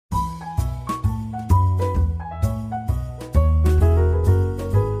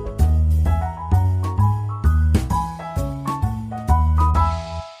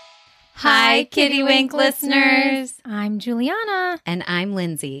Hi, Kittywink listeners. I'm Juliana. And I'm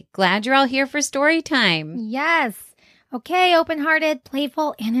Lindsay. Glad you're all here for story time. Yes. Okay, open-hearted,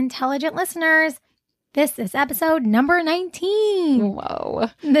 playful, and intelligent listeners. This is episode number 19. Whoa.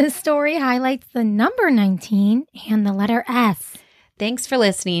 This story highlights the number 19 and the letter S. Thanks for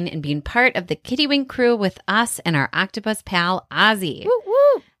listening and being part of the Kittywink crew with us and our octopus pal, Ozzy. Woo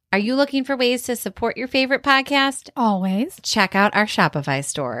woo. Are you looking for ways to support your favorite podcast? Always. Check out our Shopify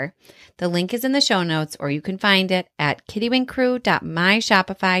store. The link is in the show notes, or you can find it at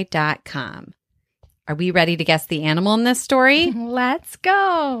kittywinkcrew.myshopify.com. Are we ready to guess the animal in this story? Let's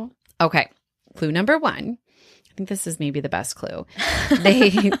go. Okay. Clue number 1. I think this is maybe the best clue.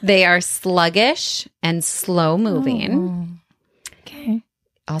 They are sluggish and slow moving. Oh. Okay.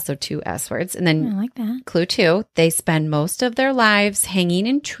 Also 2 S words. And then I like that. clue 2, they spend most of their lives hanging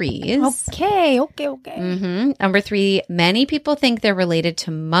in trees. Okay. Number 3, many people think they're related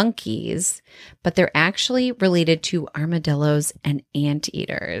to monkeys, but they're actually related to armadillos and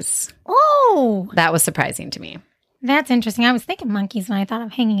anteaters. Oh, That was surprising to me. that's interesting. I was thinking monkeys when I thought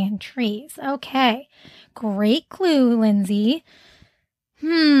of hanging in trees. Okay. Great clue, Lindsay.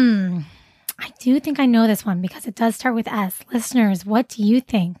 I do think I know this one because it does start with S. Listeners, what do you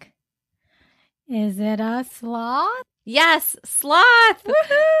think? Is it a sloth? Yes, sloth!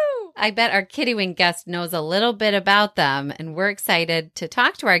 Woohoo! I bet our Kittywink guest knows a little bit about them, and we're excited to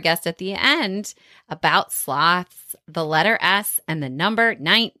talk to our guest at the end about sloths, the letter S, and the number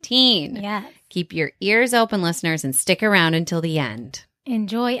 19. Yes. Keep your ears open, listeners, and stick around until the end.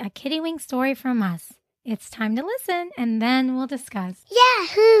 Enjoy a Kittywink story from us. It's time to listen, and then we'll discuss.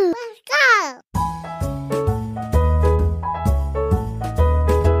 Yahoo! Let's go!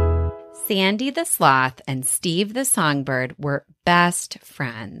 Sandy the sloth and Steve the songbird were best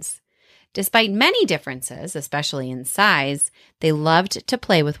friends. Despite many differences, especially in size, they loved to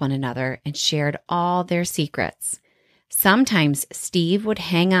play with one another and shared all their secrets. Sometimes Steve would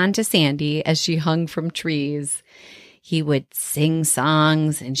hang on to Sandy as she hung from trees. He would sing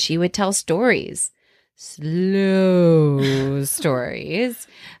songs and she would tell stories. Slow stories,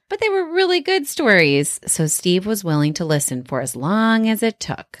 but they were really good stories, so Steve was willing to listen for as long as it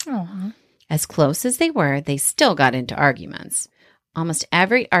took. Aww. As close as they were, they still got into arguments. Almost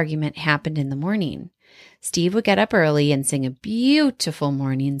every argument happened in the morning. Steve would get up early and sing a beautiful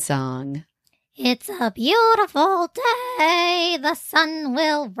morning song. It's a beautiful day, the sun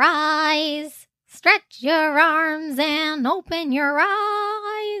will rise. Stretch your arms and open your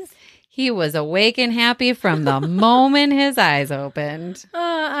eyes. He was awake and happy from the moment his eyes opened.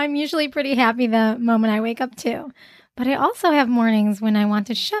 I'm usually pretty happy the moment I wake up too. But I also have mornings when I want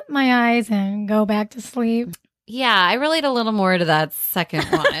to shut my eyes and go back to sleep. Yeah, I relate a little more to that second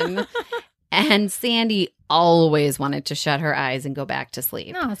one. And Sandy always wanted to shut her eyes and go back to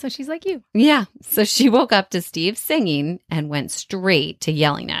sleep. Oh, so she's like you. Yeah, so she woke up to Steve singing and went straight to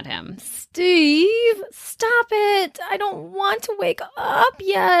yelling at him. Steve, stop it. I don't want to wake up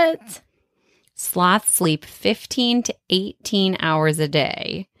yet. Sloths sleep 15 to 18 hours a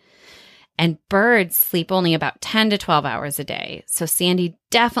day, and birds sleep only about 10 to 12 hours a day. So Sandy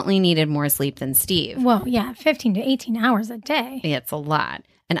definitely needed more sleep than Steve. Well, yeah, 15 to 18 hours a day. It's a lot.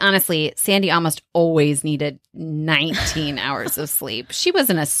 And honestly, Sandy almost always needed 19 hours of sleep. She was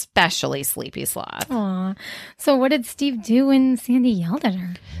an especially sleepy sloth. Aw. So what did Steve do when Sandy yelled at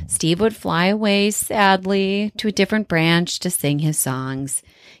her? Steve would fly away sadly to a different branch to sing his songs.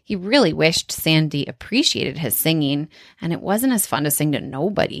 He really wished Sandy appreciated his singing, and it wasn't as fun to sing to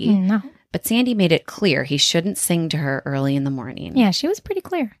nobody. No. But Sandy made it clear he shouldn't sing to her early in the morning. Yeah, she was pretty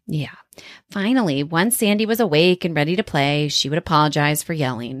clear. Yeah. Finally, once Sandy was awake and ready to play, she would apologize for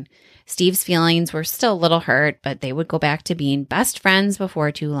yelling. Steve's feelings were still a little hurt, but they would go back to being best friends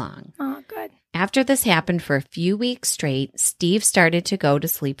before too long. Oh, good. After this happened for a few weeks straight, Steve started to go to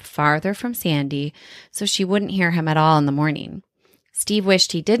sleep farther from Sandy so she wouldn't hear him at all in the morning. Steve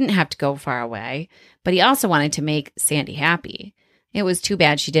wished he didn't have to go far away, but he also wanted to make Sandy happy. It was too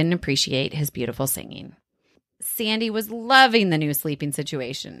bad she didn't appreciate his beautiful singing. Sandy was loving the new sleeping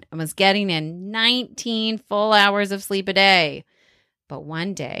situation and was getting in 19 full hours of sleep a day. But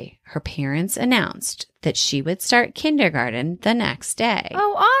one day, her parents announced that she would start kindergarten the next day.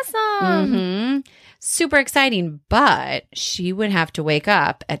 Oh, awesome. Super exciting, but she would have to wake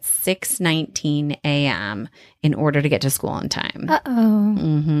up at 6:19 a.m. in order to get to school on time.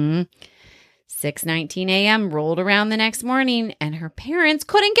 Uh-oh. 6:19 a.m. rolled around the next morning, and her parents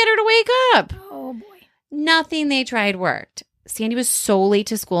couldn't get her to wake up. Oh, boy. Nothing they tried worked. Sandy was so late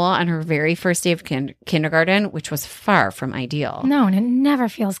to school on her very first day of kindergarten, which was far from ideal. No, and it never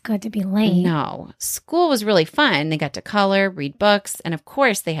feels good to be late. No. School was really fun. They got to color, read books, and of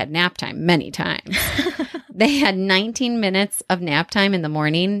course, they had nap time many times. They had 19 minutes of nap time in the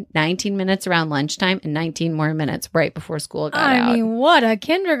morning, 19 minutes around lunchtime, and 19 more minutes right before school got out. I mean, what a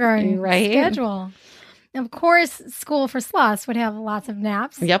kindergarten Right? schedule. Of course, school for sloths would have lots of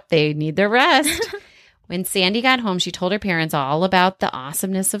naps. Yep, they need their rest. When Sandy got home, she told her parents all about the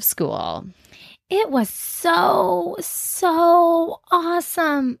awesomeness of school. It was so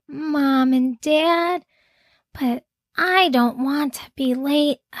awesome, Mom and Dad. But I don't want to be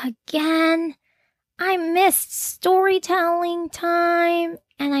late again. I missed storytelling time,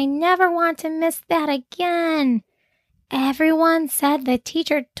 and I never want to miss that again. Everyone said the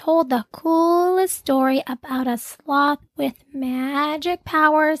teacher told the coolest story about a sloth with magic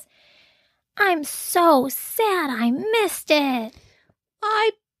powers. I'm so sad I missed it.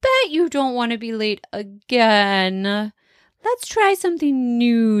 I bet you don't want to be late again. Let's try something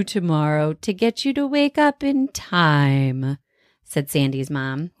new tomorrow to get you to wake up in time, said Sandy's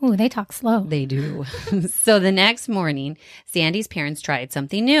mom. Ooh, they talk slow. They do. So the next morning, Sandy's parents tried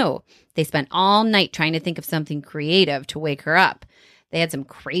something new. They spent all night trying to think of something creative to wake her up. They had some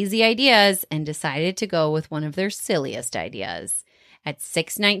crazy ideas and decided to go with one of their silliest ideas. At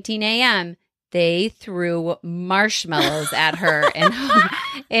 6:19 a.m., they threw marshmallows at her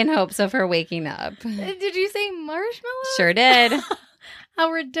in hopes of her waking up. Did you say marshmallows? Sure did. How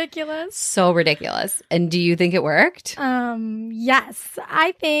ridiculous. So ridiculous. And do you think it worked? Yes.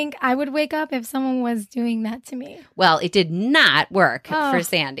 I think I would wake up if someone was doing that to me. Well, it did not work Oh. for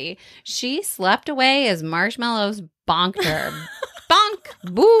Sandy. She slept away as marshmallows bonked her.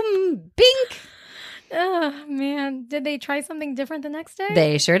 Bonk, boom, bink. Oh, man. Did they try something different the next day?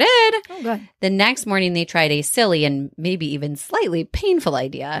 They sure did. Oh, good. The next morning, they tried a silly and maybe even slightly painful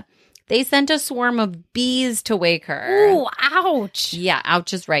idea. They sent a swarm of bees to wake her. Ooh, ouch. Yeah,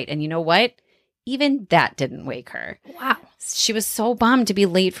 ouch is right. And you know what? Even that didn't wake her. Wow. She was so bummed to be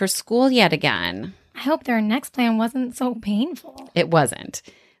late for school yet again. I hope their next plan wasn't so painful. It wasn't.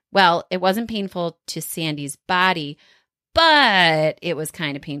 Well, it wasn't painful to Sandy's body, but it was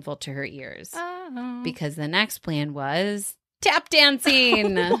kind of painful to her ears. Oh. Because the next plan was tap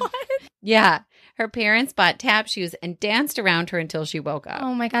dancing. What? Yeah. Her parents bought tap shoes and danced around her until she woke up.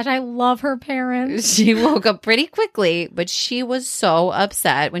 Oh my gosh, I love her parents. She woke up pretty quickly, but she was so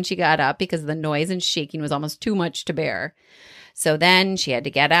upset when she got up because the noise and shaking was almost too much to bear. So then she had to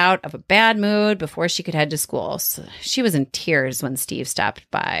get out of a bad mood before she could head to school. So she was in tears when Steve stopped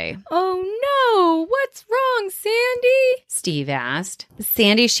by. Oh no, what's wrong, Sandy? Steve asked.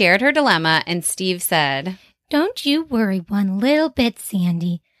 Sandy shared her dilemma, and Steve said, Don't you worry one little bit,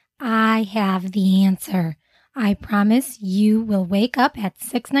 Sandy. I have the answer. I promise you will wake up at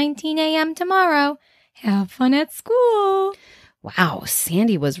 6:19 a.m. tomorrow. Have fun at school. Wow,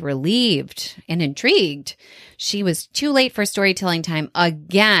 Sandy was relieved and intrigued. She was too late for storytelling time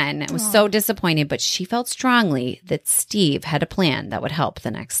again. It was so disappointed, but she felt strongly that Steve had a plan that would help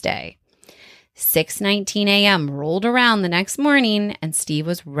the next day. 6:19 a.m. rolled around the next morning, and Steve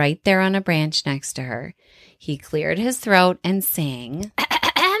was right there on a branch next to her. He cleared his throat and sang,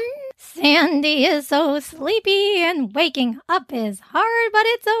 Sandy is so sleepy and waking up is hard, but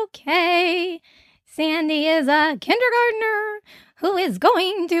it's okay. Sandy is a kindergartner who is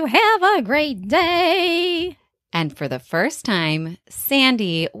going to have a great day. And for the first time,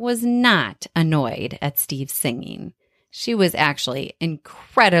 Sandy was not annoyed at Steve's singing. She was actually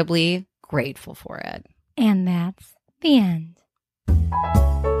incredibly grateful for it. And that's the end.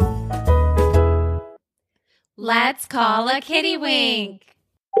 Let's call a kitty wink.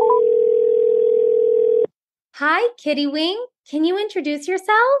 Hi, Kitty Wing. Can you introduce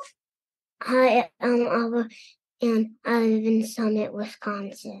yourself? I am Oliver, and I live in Summit,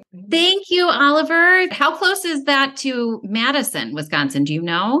 Wisconsin. Thank you, Oliver. How close is that to Madison, Wisconsin? Do you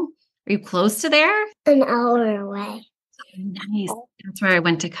know? Are you close to there? An hour away. Nice. That's where I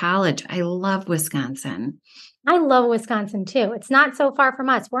went to college. I love Wisconsin. I love Wisconsin, too. It's not so far from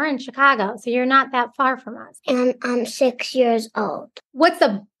us. We're in Chicago, so you're not that far from us. And I'm 6 years old. What's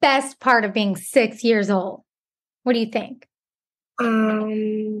the best part of being 6 years old? What do you think?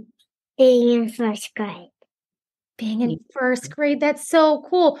 Being in first grade. Being in first grade, that's so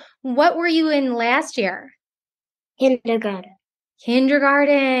cool. What were you in last year? Kindergarten.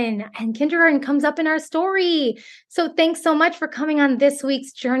 Kindergarten. And kindergarten comes up in our story. So thanks so much for coming on this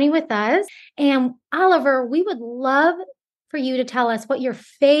week's journey with us. And Oliver, we would love for you to tell us what your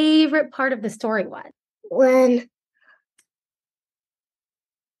favorite part of the story was. When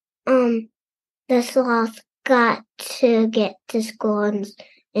the sloth got to get to school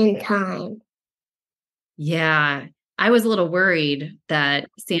in time. Yeah. I was a little worried that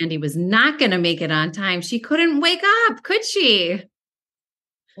Sandy was not going to make it on time. She couldn't wake up, could she?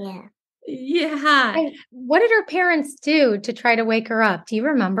 Yeah. Yeah. And what did her parents do to try to wake her up? Do you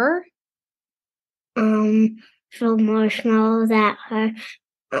remember? Throw marshmallows at her,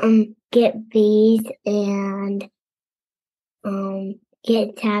 get bees and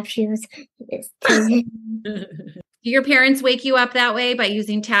get tap shoes. Do your parents wake you up that way by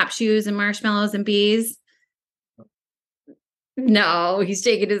using tap shoes and marshmallows and bees? No, he's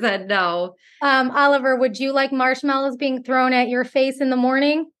shaking his head no. Oliver, would you like marshmallows being thrown at your face in the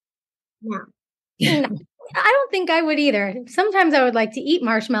morning? No. No, I don't think I would either. Sometimes I would like to eat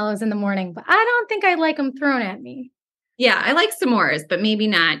marshmallows in the morning, but I don't think I'd like them thrown at me. Yeah, I like s'mores, but maybe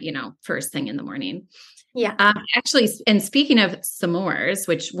not, first thing in the morning. Yeah. Actually, and speaking of s'mores,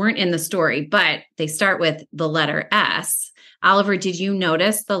 which weren't in the story, but they start with the letter S. Oliver, did you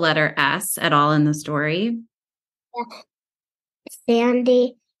notice the letter S at all in the story?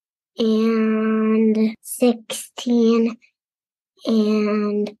 Sandy and 16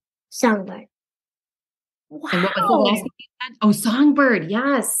 and songbird. Wow. And what was the last thing you said? Oh, songbird.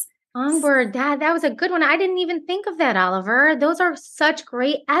 Yes. Songbird. That was a good one. I didn't even think of that, Oliver. Those are such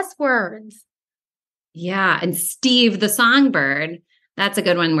great S words. Yeah. And Steve, the songbird, that's a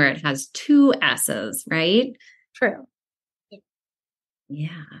good one where it has two S's, right? True.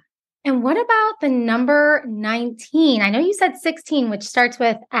 Yeah. And what about the number 19? I know you said 16, which starts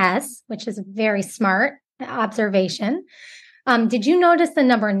with S, which is a very smart observation. Did you notice the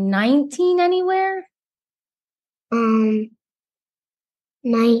number 19 anywhere? 19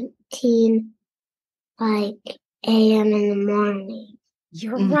 like a.m. in the morning.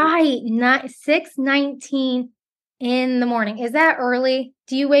 You're right. 6:19 in the morning. Is that early?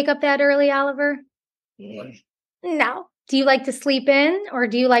 Do you wake up that early, Oliver? No. Do you like to sleep in or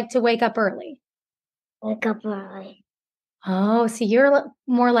do you like to wake up early? Wake up early. Oh, so you're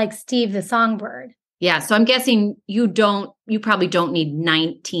more like Steve the songbird. Yeah. So I'm guessing you probably don't need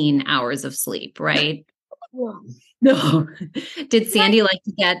 19 hours of sleep, right? No. No. Did Sandy like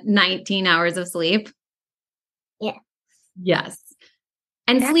to get 19 hours of sleep? Yeah. Yes.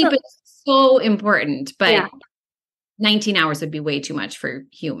 And sleep is so important, but Yeah. 19 hours would be way too much for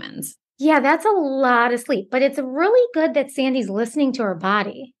humans. Yeah, that's a lot of sleep, but it's really good that Sandy's listening to her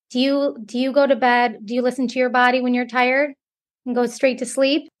body. Do you go to bed? Do you listen to your body when you're tired and go straight to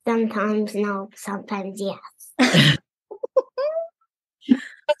sleep? Sometimes no, sometimes yes.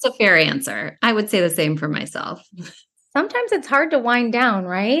 That's a fair answer. I would say the same for myself. Sometimes it's hard to wind down,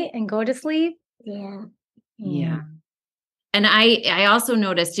 right? And go to sleep. Yeah. Yeah. And I also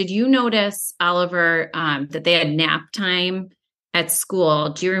noticed, did you notice, Oliver, that they had nap time at school?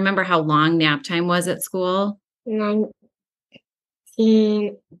 Do you remember how long nap time was at school? 19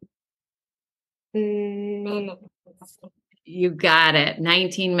 minutes. You got it.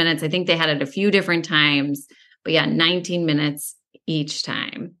 19 minutes. I think they had it a few different times, but yeah, 19 minutes each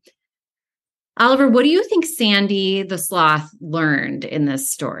time. Oliver, what do you think Sandy the sloth learned in this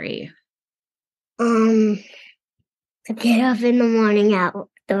story? To get up in the morning at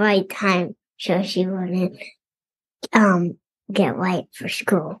the right time so she wouldn't get late for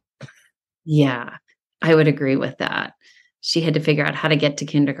school. Yeah, I would agree with that. She had to figure out how to get to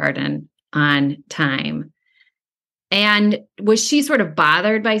kindergarten on time. And was she sort of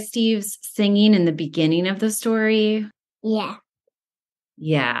bothered by Steve's singing in the beginning of the story? Yeah.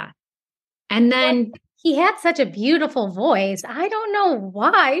 Yeah. And then he had such a beautiful voice. I don't know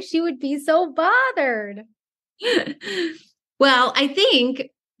why she would be so bothered. Well, I think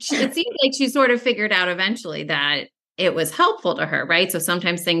it seems like she sort of figured out eventually that it was helpful to her, right? So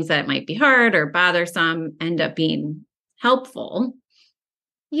sometimes things that might be hard or bothersome end up being helpful.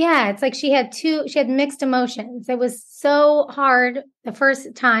 Yeah, it's like she had mixed emotions. It was so hard the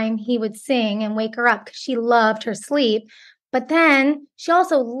first time he would sing and wake her up because she loved her sleep. But then she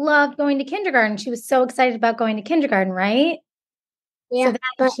also loved going to kindergarten. She was so excited about going to kindergarten, right? Yeah, so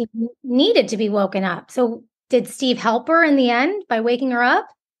that she needed to be woken up. So did Steve help her in the end by waking her up?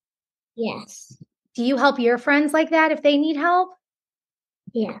 Yes. Do you help your friends like that if they need help?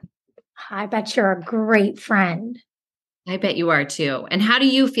 Yeah. I bet you're a great friend. I bet you are too. And how do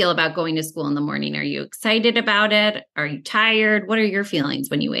you feel about going to school in the morning? Are you excited about it? Are you tired? What are your feelings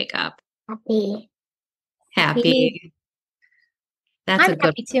when you wake up? Happy. Happy. That's I'm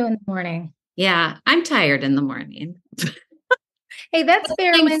happy too in the morning. Yeah, I'm tired in the morning. Hey, that's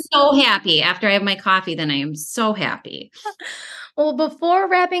fair. I'm so happy. After I have my coffee, then I am so happy. Well, before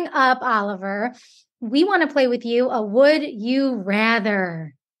wrapping up, Oliver, we want to play with you a Would You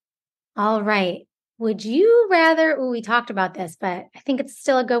Rather. All right. Would you rather, we talked about this, but I think it's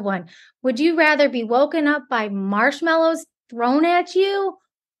still a good one. Would you rather be woken up by marshmallows thrown at you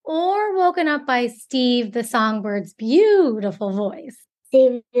or woken up by Steve the Songbird's beautiful voice?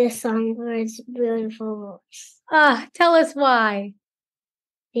 Steve the Songbird's beautiful voice. Tell us why.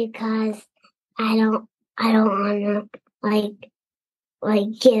 Because I don't want to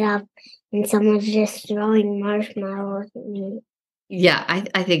like get up and someone's just throwing marshmallows at me. Yeah,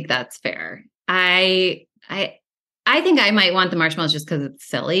 I think that's fair. I think I might want the marshmallows just because it's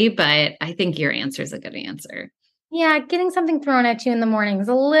silly, but I think your answer is a good answer. Yeah, getting something thrown at you in the morning is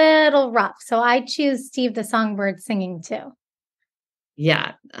a little rough. So I choose Steve the Songbird singing too.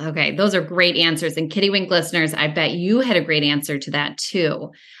 Yeah. Okay. Those are great answers. And Kittywink listeners, I bet you had a great answer to that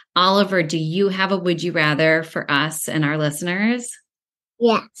too. Oliver, do you have a would you rather for us and our listeners?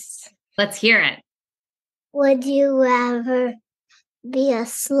 Yes. Let's hear it. Would you rather be a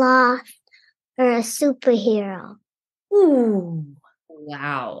sloth or a superhero? Ooh.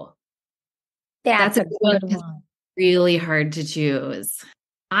 Wow. That's a good one. Really hard to choose.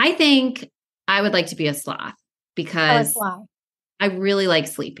 I think I would like to be a sloth because I really like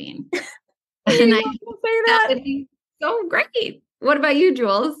sleeping. And I say that would be so great. What about you,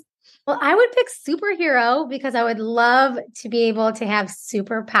 Jules? Well, I would pick superhero because I would love to be able to have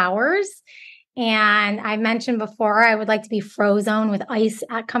superpowers. And I mentioned before, I would like to be Frozone with ice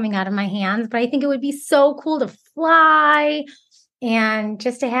coming out of my hands, but I think it would be so cool to fly and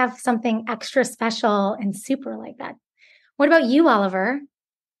just to have something extra special and super like that. What about you, Oliver?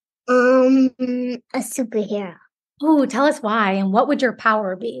 A superhero. Oh, tell us why. And what would your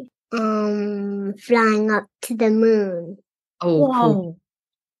power be? Flying up to the moon. Oh, cool.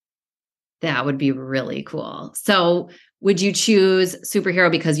 That would be really cool. So would you choose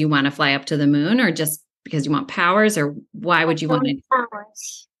superhero because you want to fly up to the moon or just because you want powers, or why would you want it?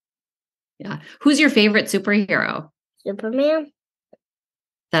 Powers. Yeah. Who's your favorite superhero? Superman.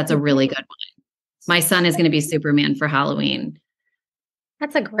 That's a really good one. My son is going to be Superman for Halloween.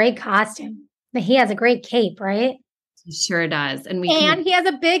 That's a great costume. He has a great cape, right? He sure does. And he has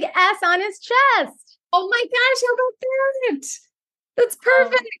a big S on his chest. Oh my gosh, how about that? That's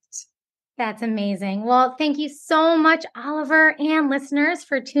perfect. That's amazing. Well, thank you so much, Oliver and listeners,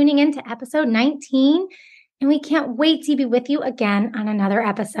 for tuning in to episode 19. And we can't wait to be with you again on another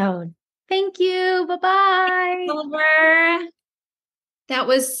episode. Thank you. Bye-bye. Oliver. That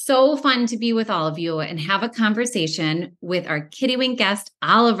was so fun to be with all of you and have a conversation with our Kittywink guest,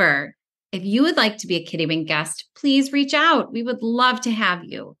 Oliver. If you would like to be a Kittywink guest, please reach out. We would love to have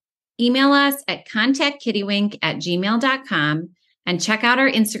you. Email us at contactkittywink@gmail.com and check out our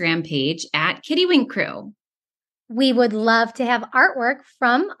Instagram page at Kittywink Crew. We would love to have artwork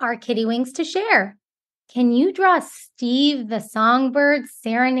from our Kittywinks to share. Can you draw Steve the Songbird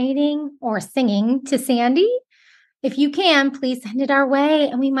serenading or singing to Sandy? If you can, please send it our way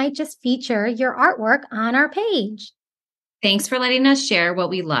and we might just feature your artwork on our page. Thanks for letting us share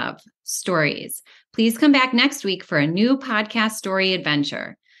what we love, stories. Please come back next week for a new podcast story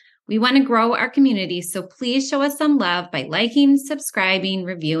adventure. We want to grow our community, so please show us some love by liking, subscribing,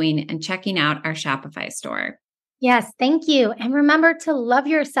 reviewing, and checking out our Shopify store. Yes, thank you. And remember to love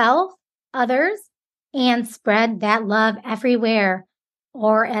yourself, others, and spread that love everywhere.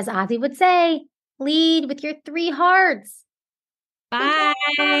 Or as Ozzy would say, lead with your 3 hearts. Bye.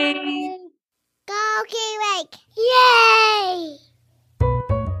 Bye. Go Kittywink! Yay!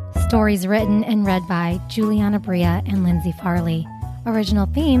 Stories written and read by Juliana Bria and Lindsay Farley. Original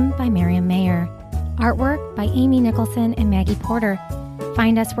theme by Miriam Mayer. Artwork by Amy Nicholson and Maggie Porter.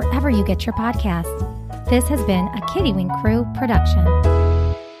 Find us wherever you get your podcasts. This has been a Kittywink Crew production.